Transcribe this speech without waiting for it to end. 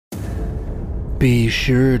Be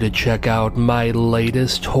sure to check out my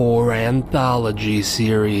latest horror anthology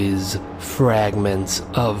series, Fragments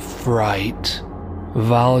of Fright.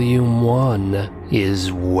 Volume 1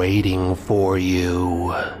 is waiting for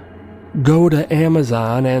you. Go to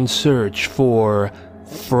Amazon and search for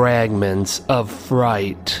Fragments of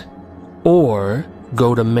Fright, or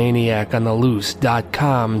go to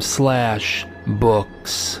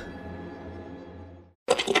maniacontheloose.com/books.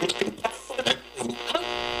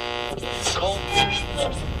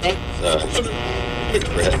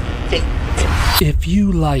 If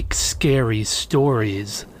you like scary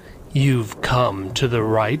stories, you've come to the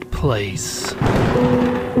right place.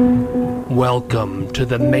 Welcome to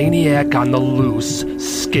the Maniac on the Loose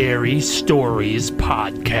Scary Stories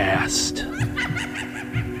podcast.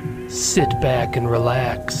 Sit back and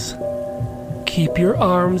relax. Keep your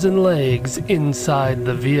arms and legs inside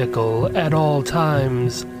the vehicle at all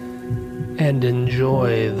times and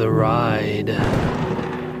enjoy the ride.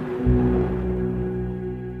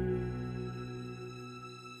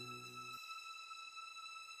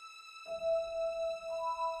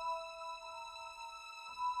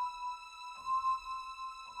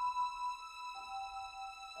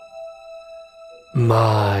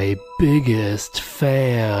 My biggest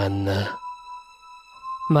fan.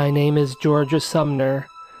 My name is Georgia Sumner.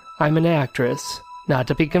 I'm an actress, not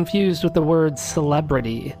to be confused with the word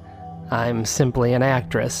celebrity. I'm simply an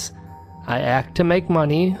actress. I act to make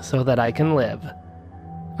money so that I can live.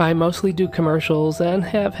 I mostly do commercials and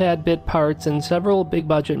have had bit parts in several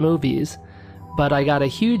big-budget movies, but I got a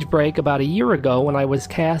huge break about a year ago when I was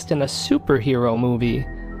cast in a superhero movie.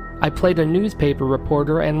 I played a newspaper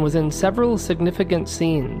reporter and was in several significant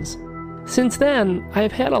scenes. Since then,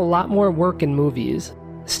 I've had a lot more work in movies.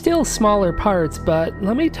 Still smaller parts, but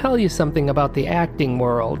let me tell you something about the acting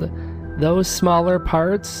world. Those smaller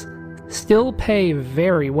parts still pay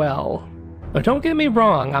very well. But don't get me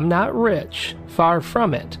wrong, I'm not rich. Far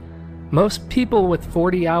from it. Most people with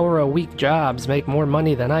 40-hour-a-week jobs make more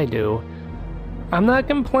money than I do. I'm not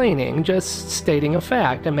complaining, just stating a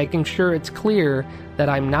fact and making sure it's clear that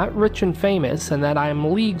I'm not rich and famous and that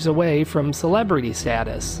I'm leagues away from celebrity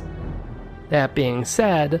status. That being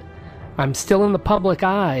said, I'm still in the public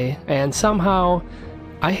eye, and somehow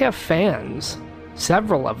I have fans.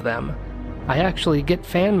 Several of them. I actually get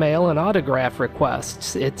fan mail and autograph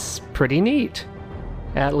requests. It's pretty neat.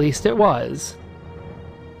 At least it was.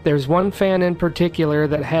 There's one fan in particular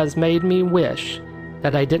that has made me wish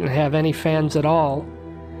that I didn't have any fans at all.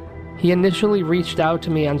 He initially reached out to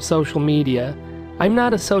me on social media. I'm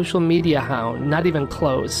not a social media hound, not even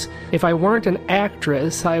close. If I weren't an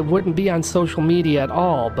actress, I wouldn't be on social media at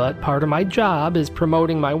all, but part of my job is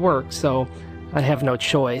promoting my work, so I have no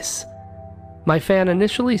choice. My fan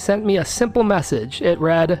initially sent me a simple message. It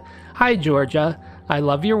read, "Hi Georgia, I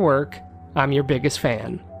love your work. I'm your biggest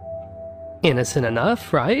fan." Innocent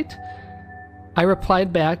enough, right? I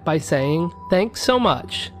replied back by saying, "Thanks so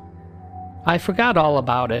much." I forgot all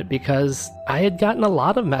about it because I had gotten a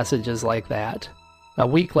lot of messages like that. A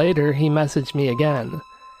week later, he messaged me again.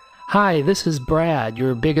 "Hi, this is Brad,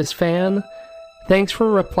 your biggest fan. Thanks for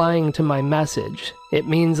replying to my message. It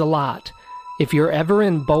means a lot. If you're ever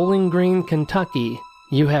in Bowling Green, Kentucky,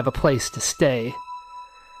 you have a place to stay."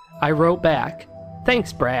 I wrote back,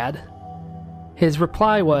 "Thanks, Brad." His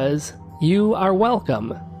reply was, "You are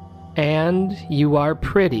welcome. And you are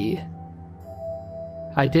pretty."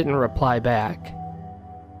 I didn't reply back.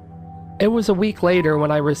 It was a week later when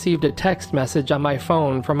I received a text message on my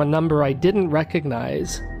phone from a number I didn't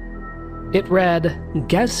recognize. It read,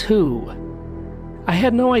 "Guess who?" I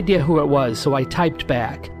had no idea who it was, so I typed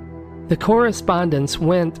back. The correspondence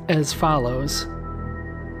went as follows.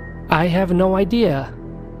 "I have no idea.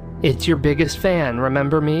 It's your biggest fan,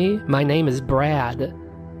 remember me? My name is Brad."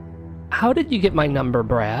 "How did you get my number,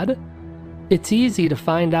 Brad?" It's easy to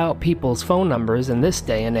find out people's phone numbers in this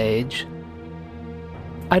day and age.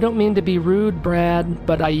 "I don't mean to be rude, Brad,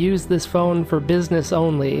 but I use this phone for business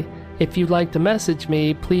only. If you'd like to message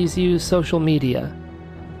me, please use social media."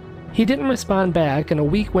 He didn't respond back, and a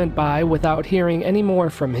week went by without hearing any more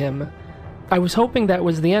from him. I was hoping that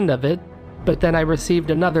was the end of it, but then I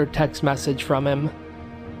received another text message from him.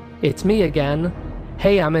 "It's me again.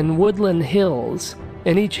 Hey, I'm in Woodland Hills.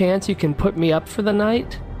 Any chance you can put me up for the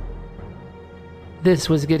night?" This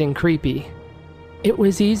was getting creepy. It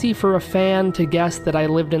was easy for a fan to guess that I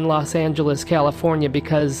lived in Los Angeles, California,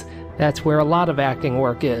 because that's where a lot of acting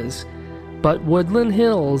work is. But Woodland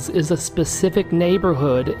Hills is a specific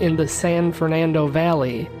neighborhood in the San Fernando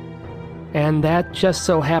Valley, and that just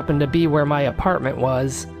so happened to be where my apartment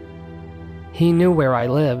was. He knew where I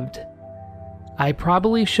lived. I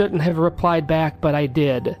probably shouldn't have replied back, but I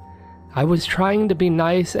did. I was trying to be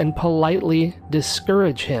nice and politely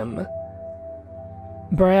discourage him.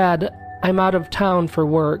 "Brad, I'm out of town for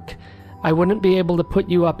work. I wouldn't be able to put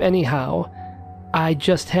you up anyhow. I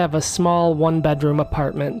just have a small one-bedroom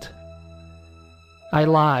apartment." I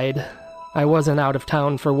lied. I wasn't out of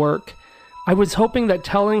town for work. I was hoping that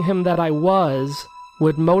telling him that I was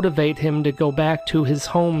would motivate him to go back to his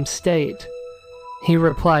home state. He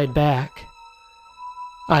replied back,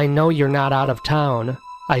 "I know you're not out of town.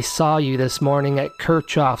 I saw you this morning at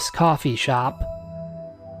Kirchhoff's coffee shop."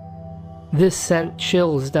 This sent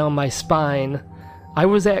chills down my spine. I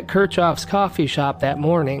was at Kirchhoff's coffee shop that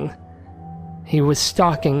morning. He was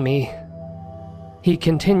stalking me. He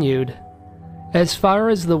continued, "As far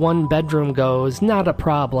as the one bedroom goes, not a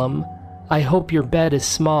problem. I hope your bed is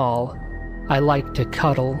small. I like to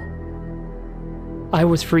cuddle." I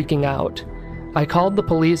was freaking out. I called the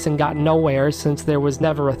police and got nowhere since there was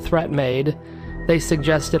never a threat made. They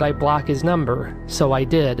suggested I block his number, so I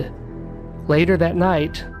did. Later that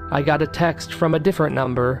night, I got a text from a different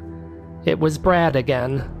number. It was Brad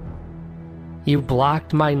again. "You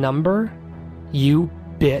blocked my number? You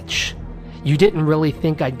bitch. You didn't really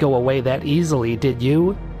think I'd go away that easily, did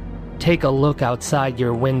you? Take a look outside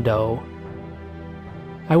your window."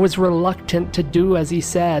 I was reluctant to do as he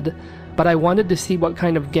said, but I wanted to see what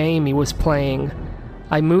kind of game he was playing.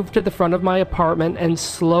 I moved to the front of my apartment and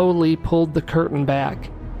slowly pulled the curtain back.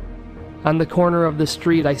 On the corner of the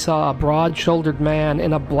street, I saw a broad-shouldered man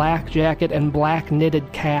in a black jacket and black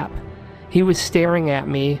knitted cap. He was staring at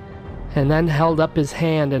me, and then held up his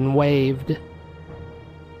hand and waved.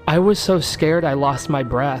 I was so scared I lost my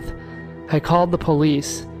breath. I called the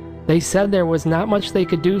police. They said there was not much they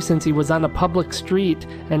could do since he was on a public street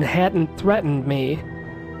and hadn't threatened me.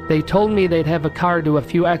 They told me they'd have a car do a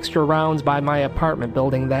few extra rounds by my apartment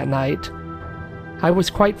building that night. I was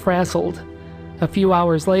quite frazzled. A few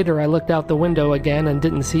hours later, I looked out the window again and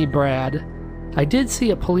didn't see Brad. I did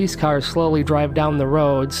see a police car slowly drive down the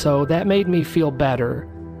road, so that made me feel better.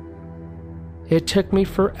 It took me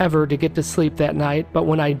forever to get to sleep that night, but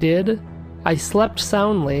when I did, I slept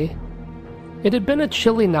soundly. It had been a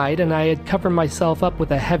chilly night, and I had covered myself up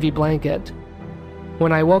with a heavy blanket.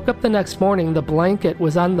 When I woke up the next morning, the blanket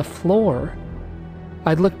was on the floor.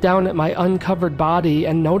 I looked down at my uncovered body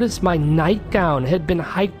and noticed my nightgown had been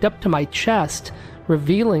hiked up to my chest,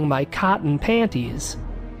 revealing my cotton panties.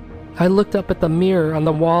 I looked up at the mirror on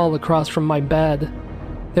the wall across from my bed.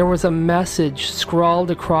 There was a message scrawled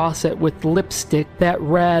across it with lipstick that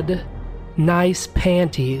read, "Nice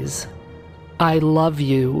panties. I love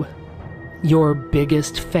you. Your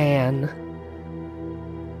biggest fan."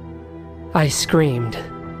 I screamed.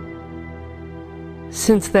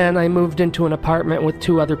 Since then, I moved into an apartment with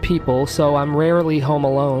 2 other people, so I'm rarely home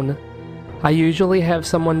alone. I usually have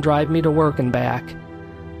someone drive me to work and back.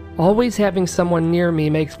 Always having someone near me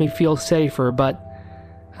makes me feel safer, but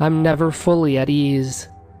I'm never fully at ease.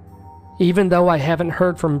 Even though I haven't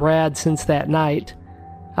heard from Brad since that night,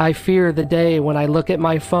 I fear the day when I look at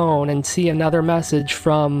my phone and see another message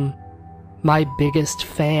from my biggest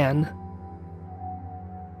fan.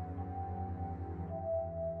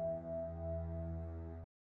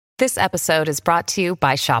 This episode is brought to you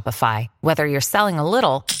by Shopify. Whether you're selling a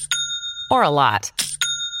little or a lot,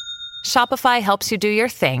 Shopify helps you do your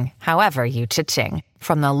thing, however you cha-ching.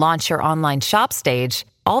 From the launch your online shop stage,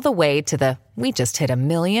 all the way to the we just hit 1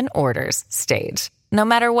 million orders stage. No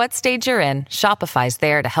matter what stage you're in, Shopify's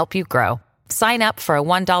there to help you grow. Sign up for a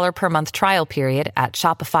 $1 per month trial period at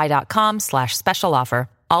shopify.com/special offer,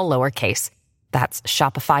 all lowercase. That's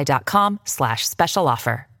shopify.com/special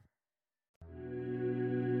offer.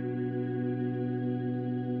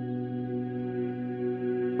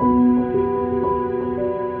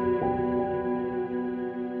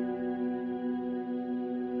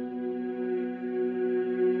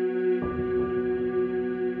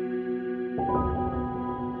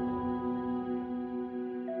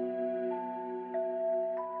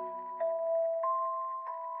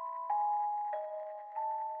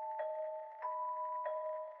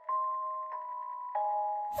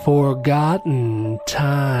 Forgotten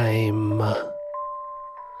Time.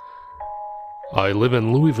 I live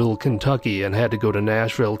in Louisville, Kentucky, and had to go to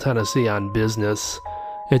Nashville, Tennessee on business.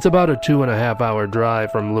 It's about a 2.5-hour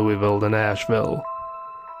drive from Louisville to Nashville.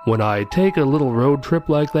 When I take a little road trip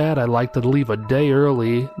like that, I like to leave a day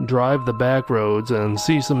early, drive the back roads, and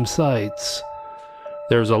see some sights.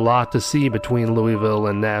 There's a lot to see between Louisville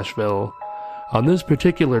and Nashville. On this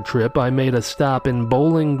particular trip, I made a stop in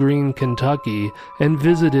Bowling Green, Kentucky, and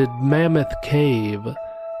visited Mammoth Cave.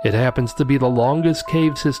 It happens to be the longest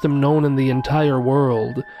cave system known in the entire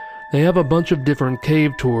world. They have a bunch of different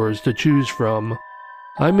cave tours to choose from.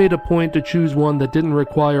 I made a point to choose one that didn't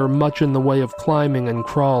require much in the way of climbing and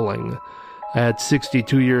crawling. At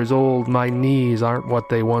 62 years old, my knees aren't what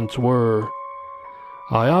they once were.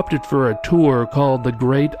 I opted for a tour called the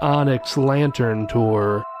Great Onyx Lantern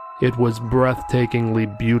Tour. It was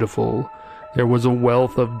breathtakingly beautiful. There was a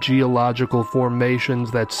wealth of geological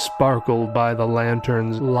formations that sparkled by the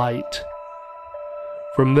lantern's light.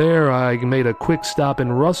 From there, I made a quick stop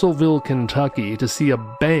in Russellville, Kentucky to see a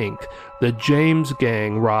bank the James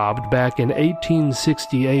Gang robbed back in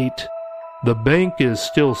 1868. The bank is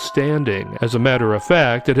still standing. As a matter of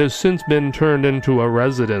fact, it has since been turned into a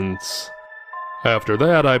residence. After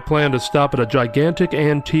that, I planned to stop at a gigantic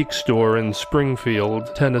antique store in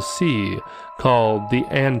Springfield, Tennessee, called the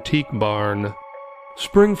Antique Barn.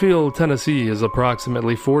 Springfield, Tennessee is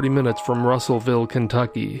approximately 40 minutes from Russellville,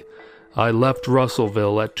 Kentucky. I left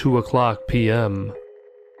Russellville at 2:00 p.m.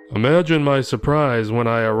 Imagine my surprise when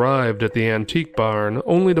I arrived at the Antique Barn,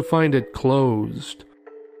 only to find it closed.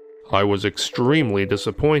 I was extremely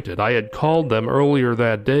disappointed. I had called them earlier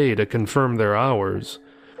that day to confirm their hours.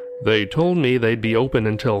 They told me they'd be open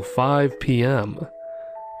until 5 p.m.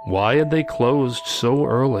 Why had they closed so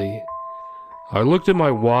early? I looked at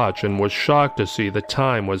my watch and was shocked to see the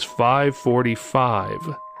time was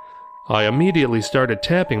 5:45. I immediately started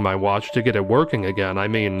tapping my watch to get it working again. I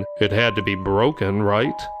mean, it had to be broken,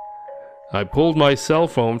 right? I pulled my cell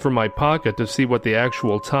phone from my pocket to see what the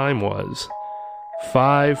actual time was.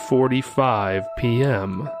 5:45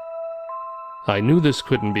 p.m. I knew this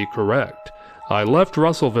couldn't be correct. I left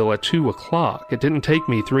Russellville at 2:00. It didn't take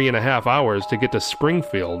me 3.5 hours to get to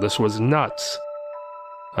Springfield. This was nuts.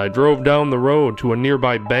 I drove down the road to a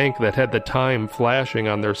nearby bank that had the time flashing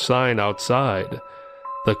on their sign outside.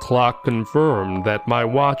 The clock confirmed that my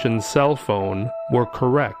watch and cell phone were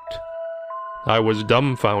correct. I was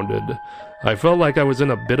dumbfounded. I felt like I was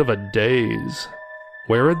in a bit of a daze.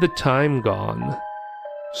 Where had the time gone?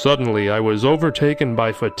 Suddenly, I was overtaken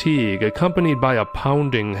by fatigue, accompanied by a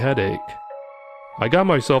pounding headache. I got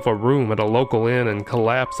myself a room at a local inn and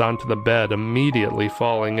collapsed onto the bed, immediately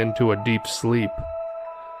falling into a deep sleep.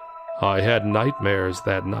 I had nightmares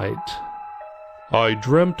that night. I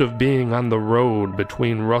dreamt of being on the road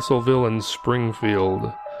between Russellville and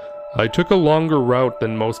Springfield. I took a longer route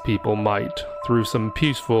than most people might, through some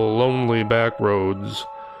peaceful, lonely back roads.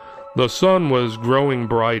 The sun was growing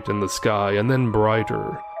bright in the sky, and then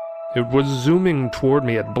brighter. It was zooming toward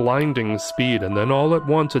me at blinding speed, and then all at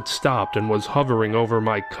once it stopped and was hovering over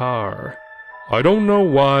my car. I don't know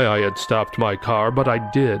why I had stopped my car, but I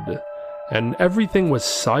did. And everything was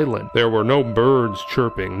silent. There were no birds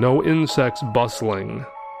chirping, no insects bustling,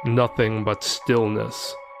 nothing but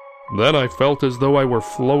stillness. Then I felt as though I were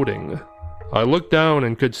floating. I looked down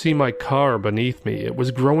and could see my car beneath me. It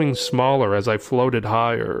was growing smaller as I floated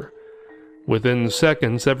higher. Within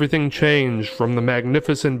seconds, everything changed from the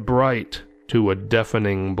magnificent bright to a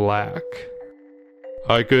deafening black.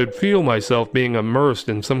 I could feel myself being immersed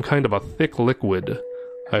in some kind of a thick liquid.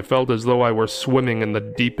 I felt as though I were swimming in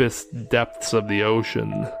the deepest depths of the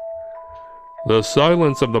ocean. The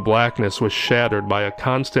silence of the blackness was shattered by a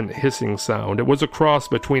constant hissing sound. It was a cross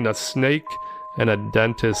between a snake and a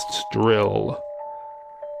dentist's drill.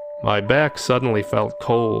 My back suddenly felt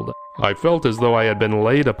cold. I felt as though I had been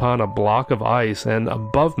laid upon a block of ice, and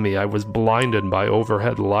above me I was blinded by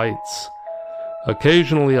overhead lights.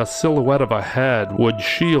 Occasionally a silhouette of a head would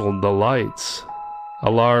shield the lights. A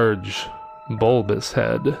large, bulbous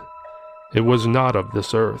head. It was not of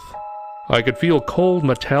this earth. I could feel cold,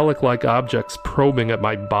 metallic-like objects probing at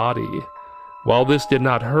my body. While this did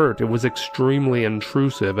not hurt, it was extremely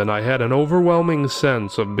intrusive, and I had an overwhelming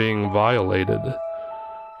sense of being violated.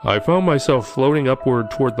 I found myself floating upward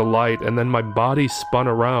toward the light, and then my body spun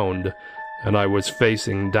around, and I was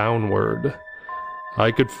facing downward.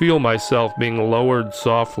 I could feel myself being lowered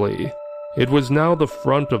softly. It was now the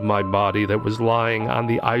front of my body that was lying on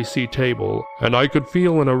the icy table, and I could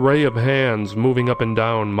feel an array of hands moving up and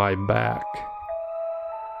down my back.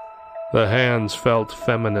 The hands felt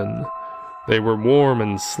feminine. They were warm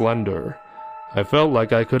and slender. I felt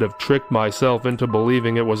like I could have tricked myself into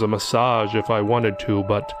believing it was a massage if I wanted to,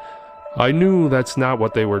 but I knew that's not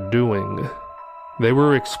what they were doing. They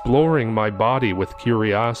were exploring my body with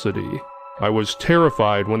curiosity. I was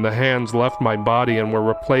terrified when the hands left my body and were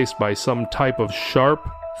replaced by some type of sharp,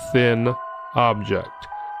 thin object.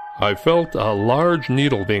 I felt a large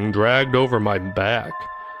needle being dragged over my back.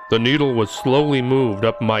 The needle was slowly moved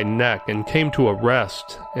up my neck and came to a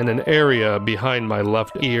rest in an area behind my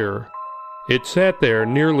left ear. It sat there,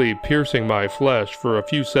 nearly piercing my flesh for a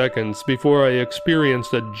few seconds before I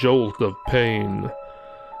experienced a jolt of pain.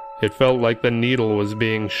 It felt like the needle was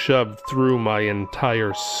being shoved through my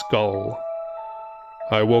entire skull.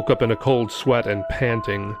 I woke up in a cold sweat and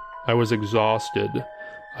panting. I was exhausted.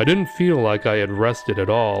 I didn't feel like I had rested at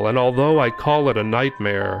all, and although I call it a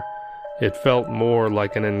nightmare, it felt more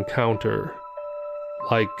like an encounter.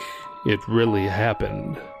 Like it really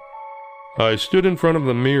happened. I stood in front of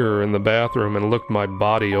the mirror in the bathroom and looked my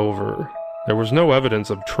body over. There was no evidence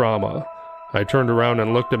of trauma. I turned around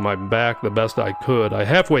and looked at my back the best I could. I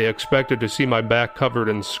halfway expected to see my back covered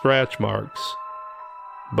in scratch marks.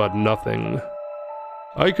 But nothing.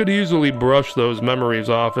 I could easily brush those memories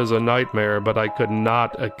off as a nightmare, but I could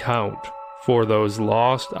not account for those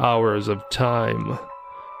lost hours of time.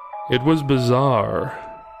 It was bizarre.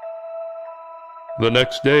 The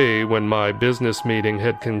next day, when my business meeting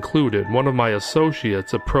had concluded, one of my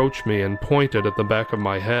associates approached me and pointed at the back of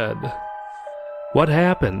my head. "What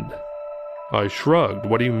happened?" I shrugged.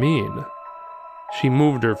 "What do you mean?" She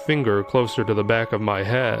moved her finger closer to the back of my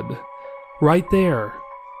head. "Right there."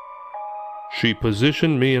 She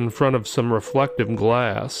positioned me in front of some reflective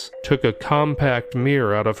glass, took a compact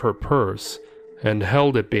mirror out of her purse, and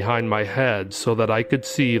held it behind my head so that I could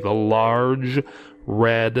see the large,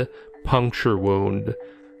 red puncture wound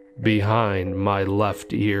behind my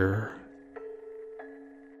left ear.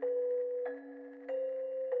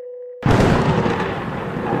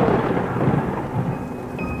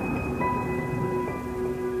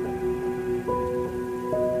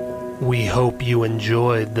 We hope you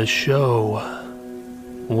enjoyed the show.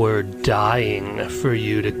 We're dying for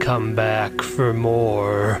you to come back for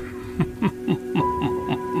more.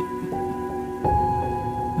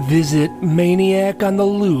 Visit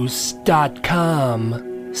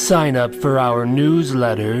maniacontheloose.com. Sign up for our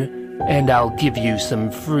newsletter, and I'll give you some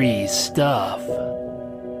free stuff.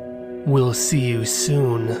 We'll see you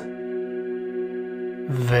soon.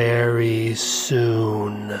 Very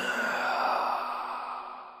soon.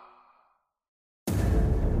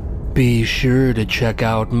 Be sure to check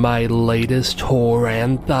out my latest horror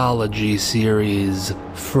anthology series,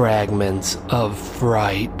 Fragments of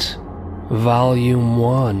Fright. Volume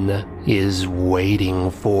 1 is waiting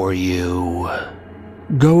for you.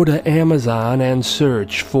 Go to Amazon and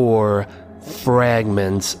search for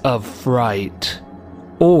Fragments of Fright,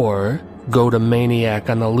 or go to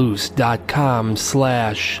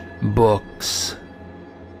maniacontheloose.com/books.